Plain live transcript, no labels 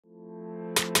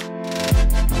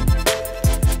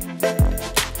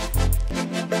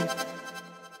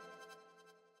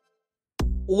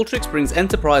Alteryx brings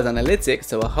enterprise analytics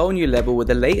to a whole new level with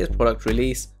the latest product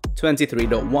release,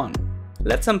 23.1.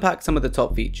 Let's unpack some of the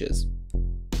top features.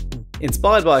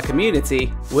 Inspired by our community,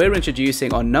 we're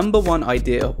introducing our #1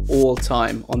 idea of all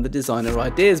time on the designer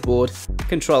ideas board,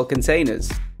 control containers.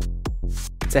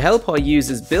 To help our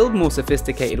users build more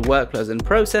sophisticated workflows and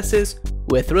processes,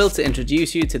 we're thrilled to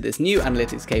introduce you to this new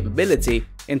analytics capability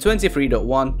in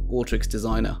 23.1 Alteryx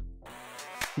Designer.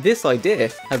 This idea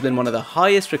has been one of the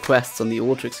highest requests on the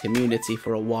Alteryx community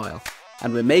for a while,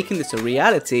 and we're making this a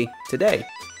reality today.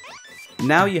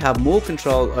 Now you have more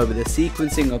control over the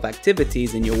sequencing of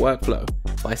activities in your workflow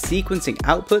by sequencing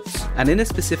outputs and in a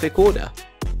specific order.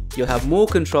 You'll have more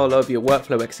control over your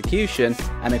workflow execution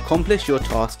and accomplish your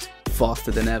tasks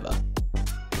faster than ever.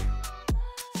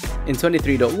 In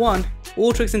 23.1,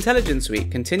 Alteryx Intelligence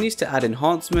Suite continues to add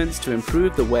enhancements to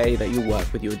improve the way that you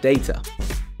work with your data.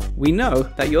 We know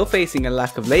that you're facing a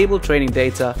lack of label training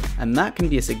data, and that can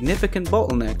be a significant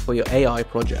bottleneck for your AI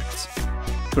projects.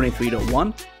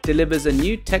 23.1 delivers a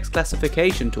new text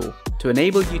classification tool to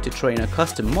enable you to train a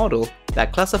custom model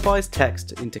that classifies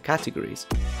text into categories.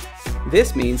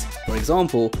 This means, for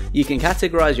example, you can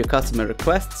categorize your customer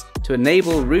requests to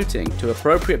enable routing to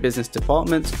appropriate business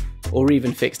departments or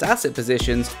even fixed asset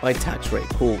positions by tax rate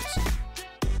calls.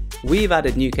 We've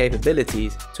added new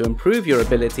capabilities to improve your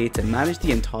ability to manage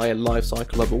the entire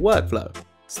lifecycle of a workflow,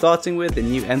 starting with the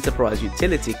new enterprise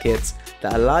utility kits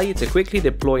that allow you to quickly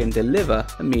deploy and deliver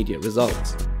immediate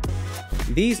results.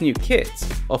 These new kits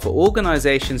offer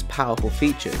organizations powerful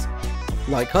features,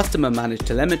 like customer managed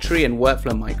telemetry and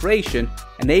workflow migration,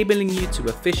 enabling you to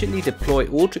efficiently deploy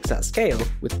Alteryx at scale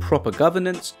with proper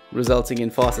governance, resulting in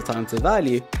faster time to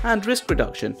value and risk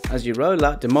reduction as you roll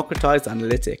out democratized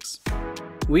analytics.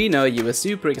 We know you were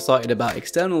super excited about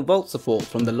external Vault support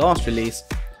from the last release,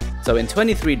 so in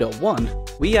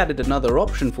 23.1 we added another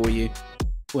option for you.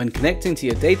 When connecting to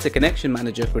your data connection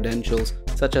manager credentials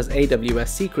such as AWS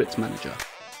Secrets Manager,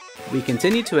 we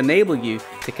continue to enable you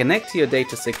to connect to your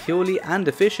data securely and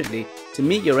efficiently to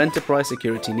meet your enterprise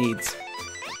security needs.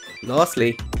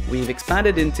 Lastly, we've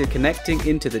expanded into connecting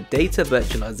into the data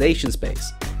virtualization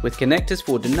space, with connectors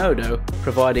for Denodo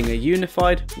providing a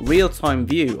unified, real-time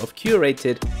view of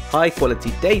curated,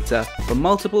 high-quality data from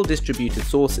multiple distributed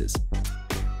sources.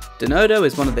 Denodo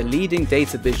is one of the leading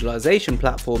data visualization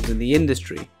platforms in the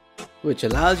industry, which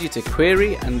allows you to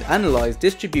query and analyze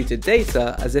distributed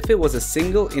data as if it was a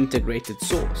single integrated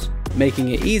source, making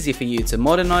it easy for you to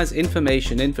modernize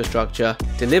information infrastructure,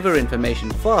 deliver information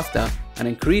faster, and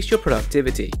increase your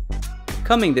productivity.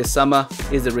 Coming this summer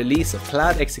is the release of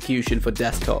Cloud Execution for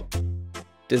Desktop.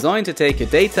 Designed to take your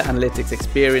data analytics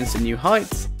experience to new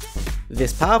heights,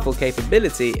 this powerful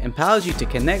capability empowers you to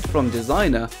connect from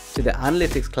Designer to the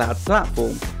Alteryx Cloud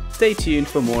platform. Stay tuned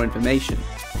for more information.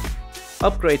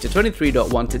 Upgrade to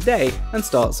 23.1 today and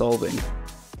start solving.